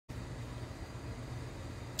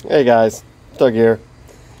Hey guys, Doug here.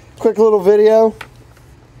 Quick little video.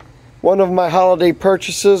 One of my holiday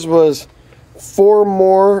purchases was 4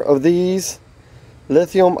 more of these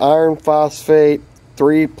lithium iron phosphate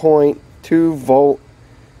 3.2 volt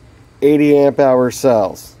 80 amp hour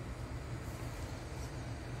cells.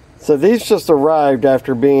 So these just arrived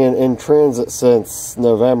after being in transit since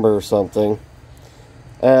November or something.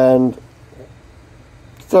 And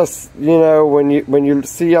just, you know, when you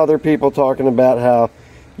see other people talking about how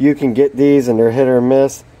you can get these and they're hit or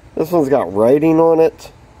miss, this one's got writing on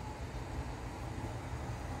it.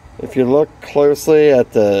 If you look closely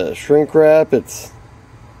at the shrink wrap, it's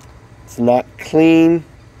not clean.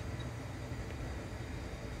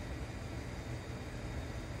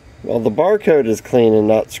 Well, the barcode is clean and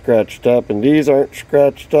not scratched up, and these aren't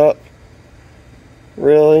scratched up.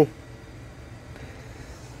 Really?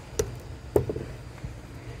 You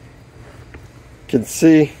can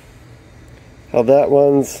see how that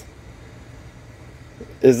one's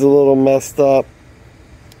is a little messed up.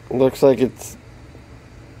 Looks like it's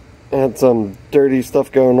had some dirty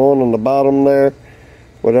stuff going on the bottom there.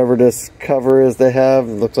 Whatever this cover is they have,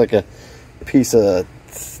 it looks like a piece of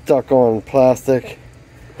stuck on plastic.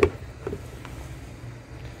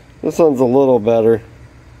 This one's a little better,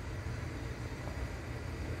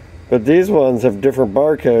 but these ones have different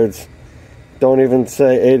barcodes. Don't even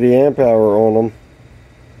say 80 amp hour on them.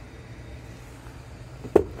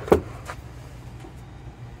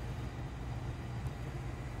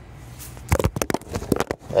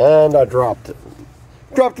 And I dropped it.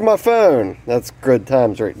 Dropped my phone. That's good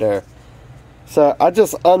times right there. So I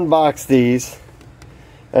just unboxed these,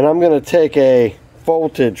 and I'm going to take a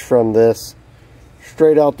voltage from this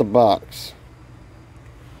straight out the box.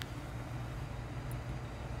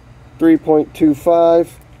 3.25,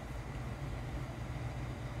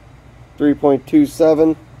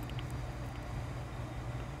 3.27,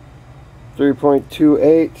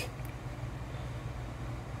 3.28,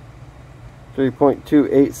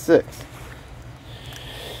 3.286.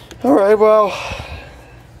 Alright, well,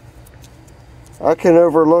 I can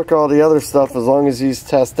overlook all the other stuff as long as these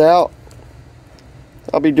test out.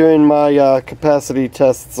 I'll be doing my capacity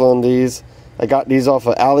tests on these. I got these off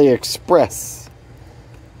of AliExpress.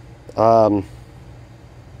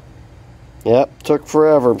 Yep, took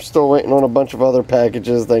forever. I'm still waiting on a bunch of other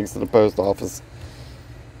packages thanks to the post office.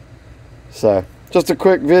 So, just a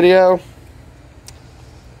quick video.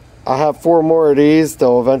 I have 4 more of these.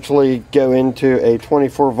 They'll eventually go into a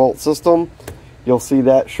 24 volt system. You'll see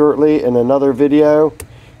that shortly in another video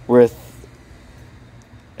with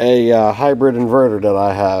a hybrid inverter that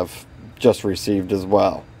I have just received as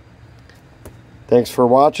well. Thanks for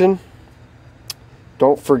watching.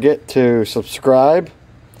 Don't forget to subscribe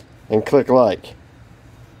and click like.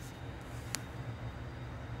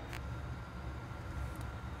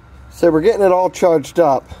 So we're getting it all charged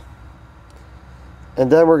up,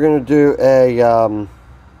 and then we're going to do a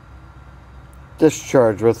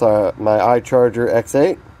discharge with my iCharger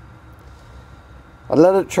X8. I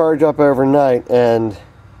let it charge up overnight, and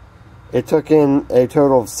it took in a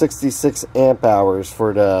total of 66 amp hours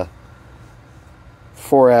for the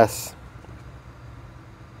 4S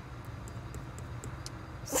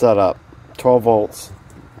setup. 12 volts,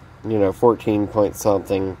 you know, 14 point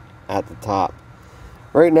something at the top.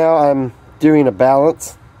 Right now I'm doing a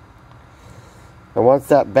balance, and once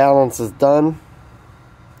that balance is done,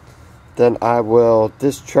 then I will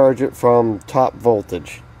discharge it from top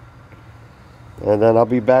voltage, and then I'll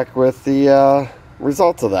be back with the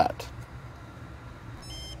results of that.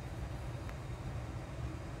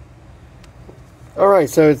 Alright,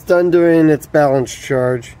 so it's done doing its balance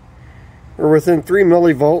charge. We're within 3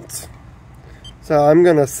 millivolts. So I'm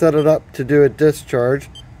going to set it up to do a discharge.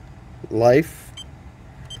 Life.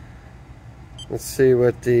 Let's see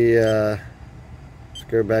what the... let's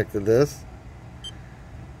go back to this.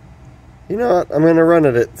 You know what? I'm going to run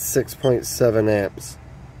it at 6.7 amps.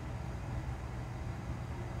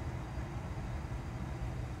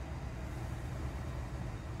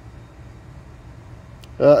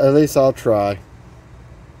 At least I'll try.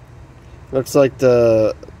 Looks like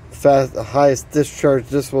the highest discharge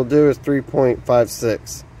this will do is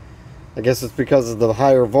 3.56. I guess it's because of the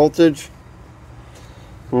higher voltage.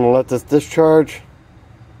 I'm going to let this discharge,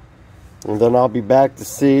 and then I'll be back to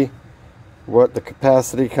see what the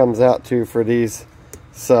capacity comes out to for these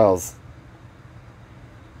cells.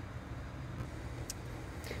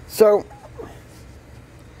 So,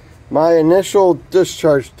 my initial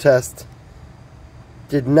discharge test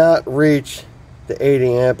did not reach the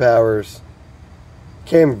 80 amp hours.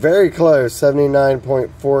 Came very close,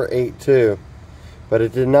 79.482, but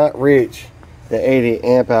it did not reach the 80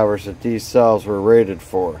 amp hours that these cells were rated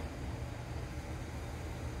for.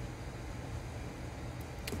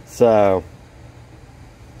 So,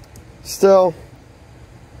 still,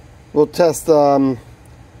 we'll test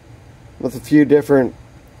with a few different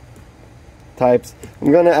types.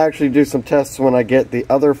 I'm going to actually do some tests when I get the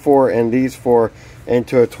other 4 and these 4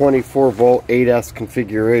 into a 24 volt 8S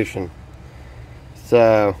configuration.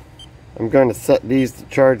 So, I'm going to set these to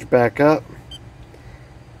charge back up.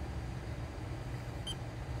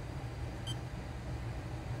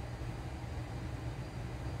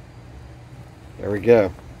 There we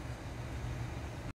go.